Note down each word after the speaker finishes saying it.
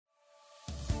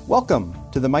Welcome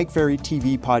to the Mike Ferry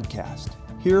TV podcast.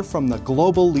 Hear from the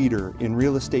global leader in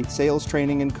real estate sales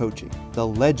training and coaching, the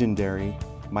legendary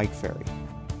Mike Ferry.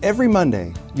 Every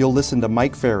Monday, you'll listen to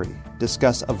Mike Ferry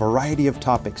discuss a variety of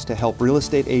topics to help real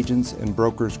estate agents and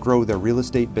brokers grow their real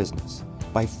estate business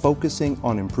by focusing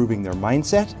on improving their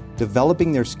mindset,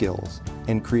 developing their skills,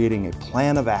 and creating a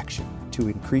plan of action to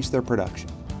increase their production.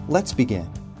 Let's begin.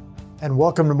 And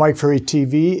welcome to Mike Ferry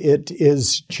TV. It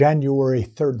is January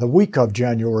 3rd, the week of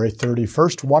January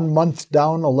 31st, 1 month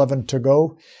down, 11 to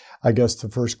go. I guess the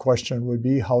first question would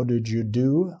be, how did you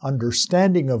do?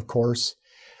 Understanding, of course,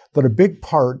 that a big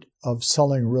part of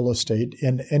selling real estate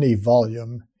in any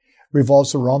volume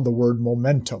revolves around the word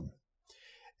momentum.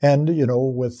 And,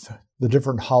 with the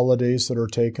different holidays that are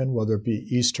taken, whether it be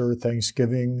Easter,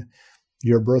 Thanksgiving,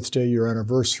 your birthday, your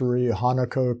anniversary,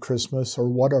 Hanukkah, Christmas, or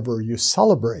whatever you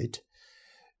celebrate,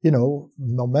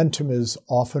 momentum is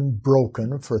often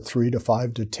broken for 3 to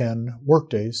 5 to 10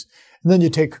 workdays. And then you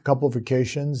take a couple of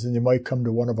vacations and you might come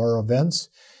to one of our events.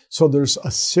 So there's a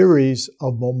series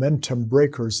of momentum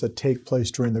breakers that take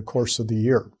place during the course of the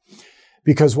year.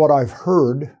 Because what I've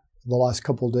heard the last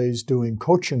couple of days doing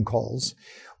coaching calls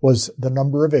was the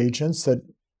number of agents that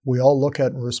we all look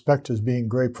at and respect as being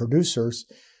great producers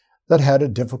that had a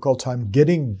difficult time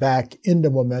getting back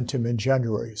into momentum in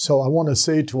January. So I want to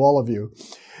say to all of you,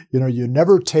 you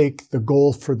never take the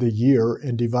goal for the year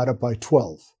and divide it by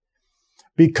 12,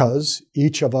 because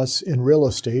each of us in real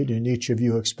estate and each of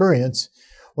you experience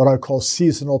what I call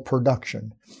seasonal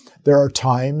production. There are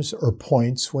times or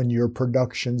points when your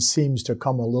production seems to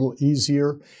come a little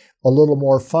easier, a little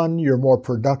more fun, you're more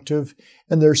productive,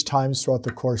 and there's times throughout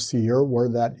the course of the year where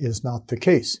that is not the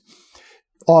case.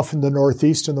 Often the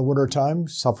Northeast in the wintertime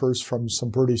suffers from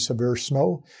some pretty severe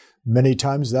snow. Many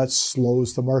times that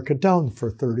slows the market down for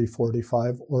 30,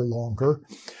 45 or longer.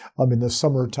 In the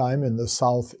summertime in the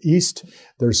Southeast,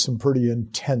 there's some pretty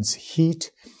intense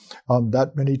heat.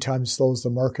 That many times slows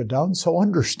the market down. So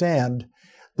understand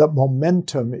that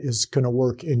momentum is going to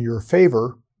work in your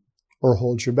favor or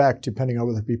hold you back, depending on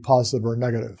whether it be positive or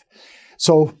negative.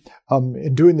 So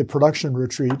in doing the production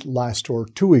retreat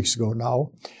 2 weeks ago now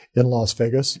in Las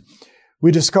Vegas,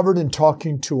 we discovered in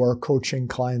talking to our coaching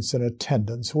clients in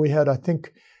attendance, we had, I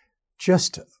think,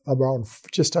 just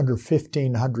under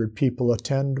 1,500 people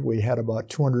attend. We had about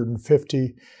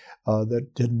 250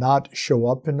 that did not show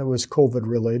up, and it was COVID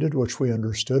related, which we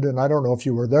understood. And I don't know if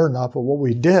you were there or not, but what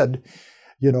we did,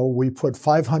 we put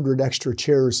 500 extra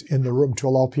chairs in the room to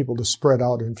allow people to spread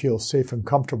out and feel safe and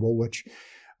comfortable, which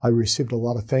I received a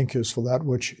lot of thank yous for that,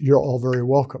 which you're all very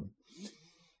welcome.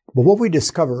 But what we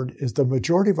discovered is the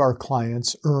majority of our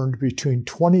clients earned between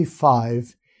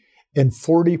 25 and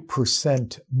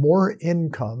 40% more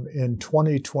income in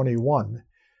 2021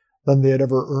 than they had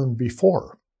ever earned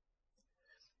before.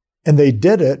 And they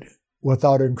did it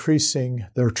without increasing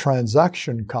their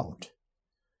transaction count,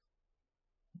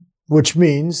 which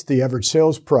means the average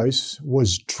sales price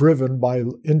was driven by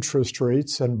interest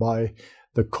rates and by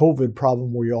the COVID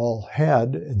problem we all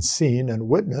had and seen and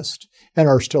witnessed and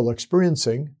are still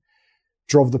experiencing,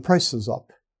 drove the prices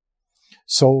up.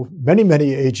 So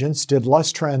many agents did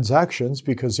less transactions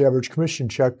because the average commission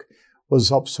check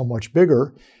was up so much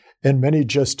bigger, and many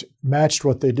just matched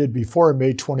what they did before and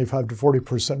made 25 to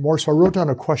 40% more. So I wrote down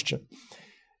a question.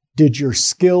 Did your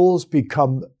skills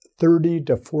become 30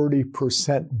 to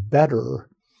 40% better,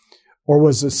 or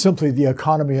was it simply the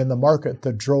economy and the market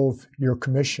that drove your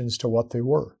commissions to what they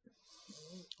were?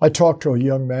 I talked to a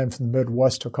young man from the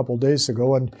Midwest a couple of days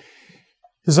ago, and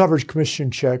his average commission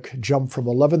check jumped from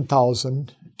 $11,000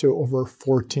 to over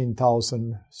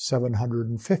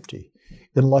 $14,750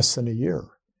 in less than a year.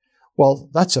 Well,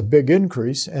 that's a big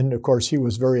increase, and of course he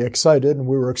was very excited, and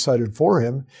we were excited for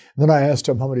him. And then I asked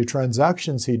him how many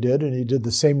transactions he did, and he did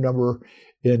the same number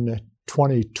in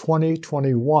 2020,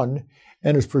 21,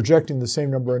 and is projecting the same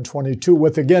number in 22,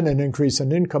 with again an increase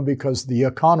in income because of the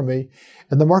economy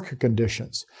and the market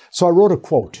conditions. So I wrote a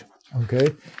quote.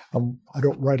 Okay, I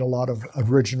don't write a lot of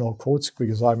original quotes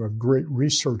because I'm a great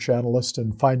research analyst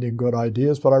in finding good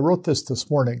ideas, but I wrote this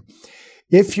morning.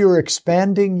 If you're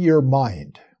expanding your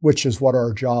mind, which is what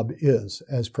our job is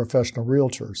as professional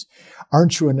realtors,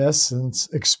 aren't you in essence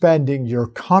expanding your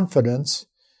confidence,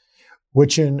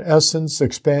 which in essence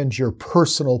expands your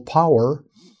personal power,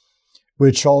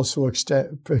 which also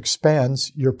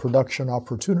expands your production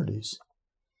opportunities?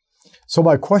 So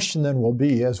my question then will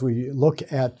be, as we look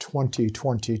at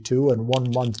 2022 and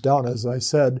 1 month down, as I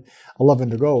said, 11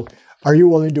 to go, are you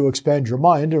willing to expand your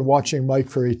mind? And watching Mike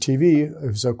Ferry TV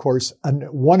is, of course,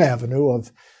 one avenue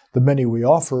of the many we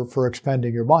offer for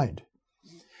expanding your mind.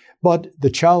 But the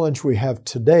challenge we have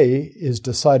today is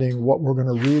deciding what we're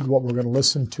going to read, what we're going to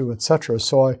listen to, etc.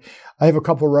 So I have a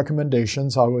couple of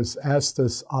recommendations. I was asked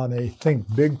this on a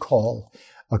Think Big call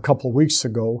a couple of weeks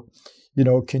ago.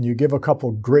 Can you give a couple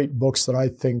of great books that I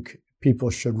think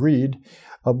people should read?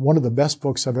 One of the best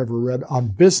books I've ever read on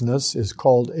business is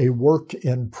called A Work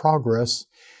in Progress,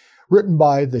 written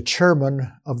by the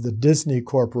chairman of the Disney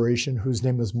Corporation, whose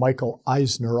name is Michael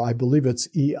Eisner. I believe it's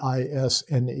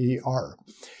Eisner.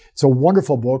 It's a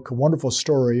wonderful book, a wonderful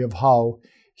story of how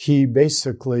he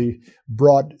basically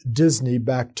brought Disney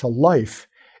back to life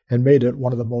and made it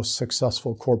one of the most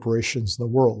successful corporations in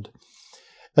the world.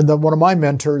 And then one of my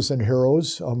mentors and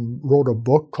heroes wrote a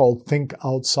book called Think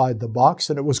Outside the Box,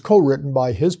 and it was co-written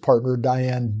by his partner,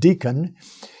 Diane Deacon.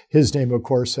 His name, of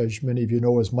course, as many of you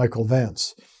know, is Michael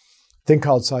Vance. Think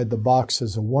Outside the Box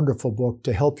is a wonderful book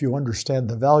to help you understand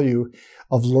the value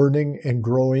of learning and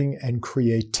growing and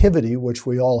creativity, which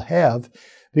we all have,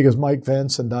 because Mike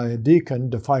Vance and Diane Deacon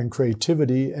define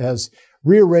creativity as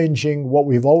rearranging what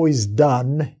we've always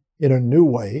done in a new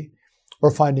way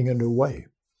or finding a new way.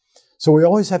 So we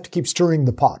always have to keep stirring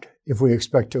the pot if we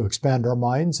expect to expand our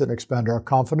minds and expand our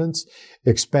confidence,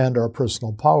 expand our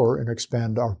personal power, and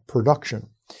expand our production.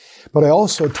 But I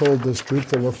also told this group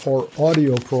there were 4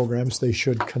 audio programs they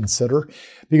should consider,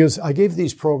 because I gave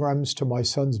these programs to my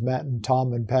sons Matt and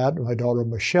Tom and Pat and my daughter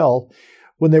Michelle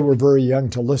when they were very young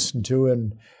to listen to,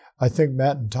 and I think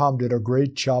Matt and Tom did a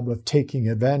great job of taking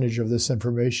advantage of this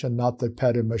information. Not that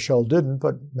Pat and Michelle didn't,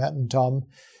 but Matt and Tom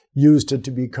used it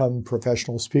to become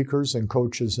professional speakers and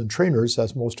coaches and trainers,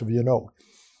 as most of you know.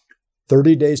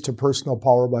 30 Days to Personal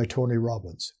Power by Tony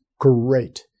Robbins.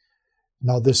 Great.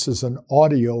 Now, this is an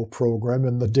audio program.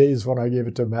 In the days when I gave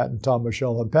it to Matt and Tom,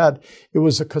 Michelle, and Pat, it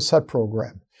was a cassette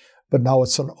program. But now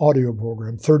it's an audio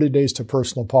program, 30 Days to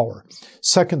Personal Power.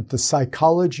 Second, The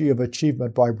Psychology of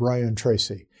Achievement by Brian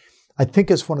Tracy. I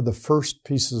think it's one of the first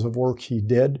pieces of work he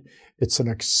did. It's an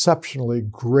exceptionally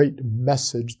great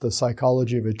message, The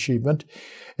Psychology of Achievement.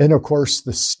 And of course,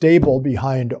 the stable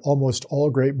behind almost all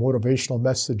great motivational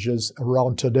messages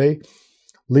around today,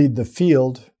 Lead the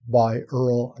Field by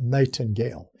Earl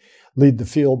Nightingale. Lead the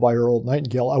Field by Earl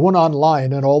Nightingale. I went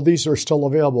online, and all these are still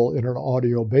available in an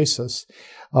audio basis.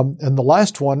 And the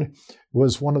last one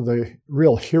was one of the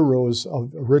real heroes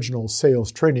of original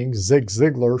sales training, Zig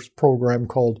Ziglar's program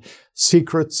called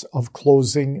Secrets of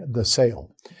Closing the Sale.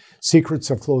 Secrets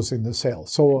of Closing the Sale.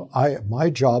 So my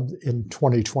job in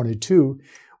 2022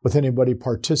 with anybody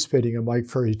participating in Mike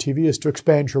Ferry TV is to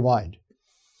expand your mind,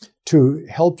 to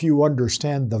help you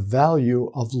understand the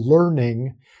value of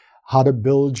learning how to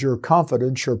build your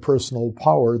confidence, your personal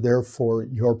power, therefore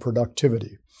your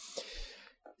productivity.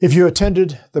 If you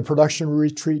attended the production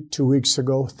retreat 2 weeks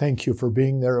ago, thank you for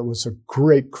being there. It was a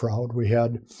great crowd we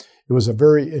had. It was a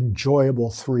very enjoyable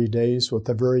 3 days with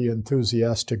a very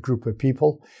enthusiastic group of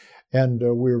people. And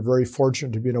we were very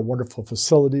fortunate to be in a wonderful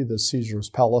facility that Caesars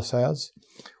Palace has.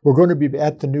 We're going to be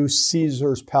at the new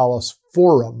Caesars Palace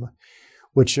Forum,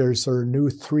 which is their new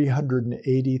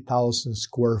 380,000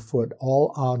 square foot,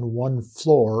 all on one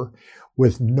floor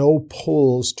with no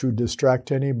poles to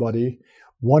distract anybody.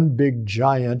 One big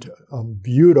giant,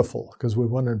 beautiful, because we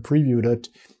went and previewed it,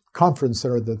 conference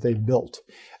center that they built.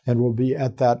 And we'll be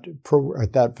at that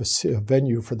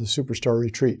venue for the Superstar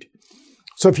Retreat.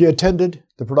 So if you attended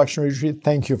the production retreat,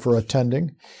 thank you for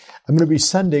attending. I'm going to be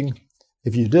sending,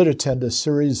 if you did attend, a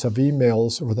series of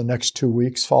emails over the next 2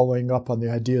 weeks following up on the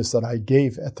ideas that I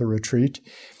gave at the retreat.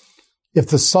 If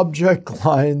the subject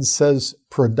line says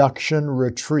Production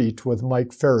Retreat with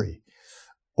Mike Ferry,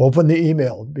 open the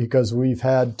email, because we've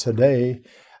had today,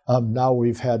 now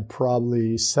we've had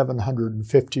probably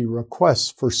 750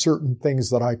 requests for certain things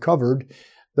that I covered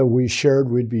that we shared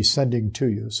we'd be sending to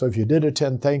you. So if you did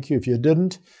attend, thank you. If you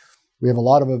didn't, we have a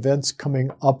lot of events coming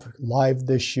up live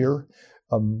this year.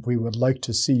 We would like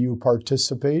to see you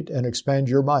participate and expand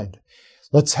your mind.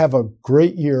 Let's have a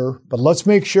great year, but let's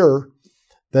make sure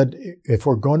that if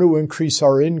we're going to increase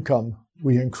our income,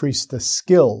 we increase the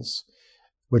skills,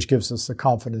 which gives us the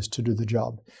confidence to do the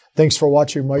job. Thanks for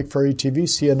watching Mike Ferry TV.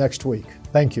 See you next week.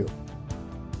 Thank you.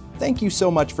 Thank you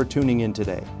so much for tuning in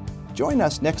today. Join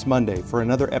us next Monday for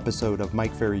another episode of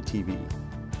Mike Ferry TV.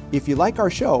 If you like our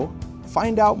show,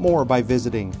 find out more by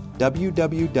visiting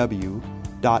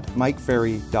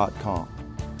www.mikeferry.com.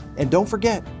 And don't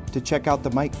forget to check out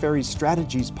the Mike Ferry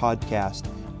Strategies podcast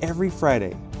every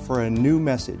Friday for a new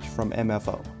message from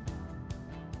MFO.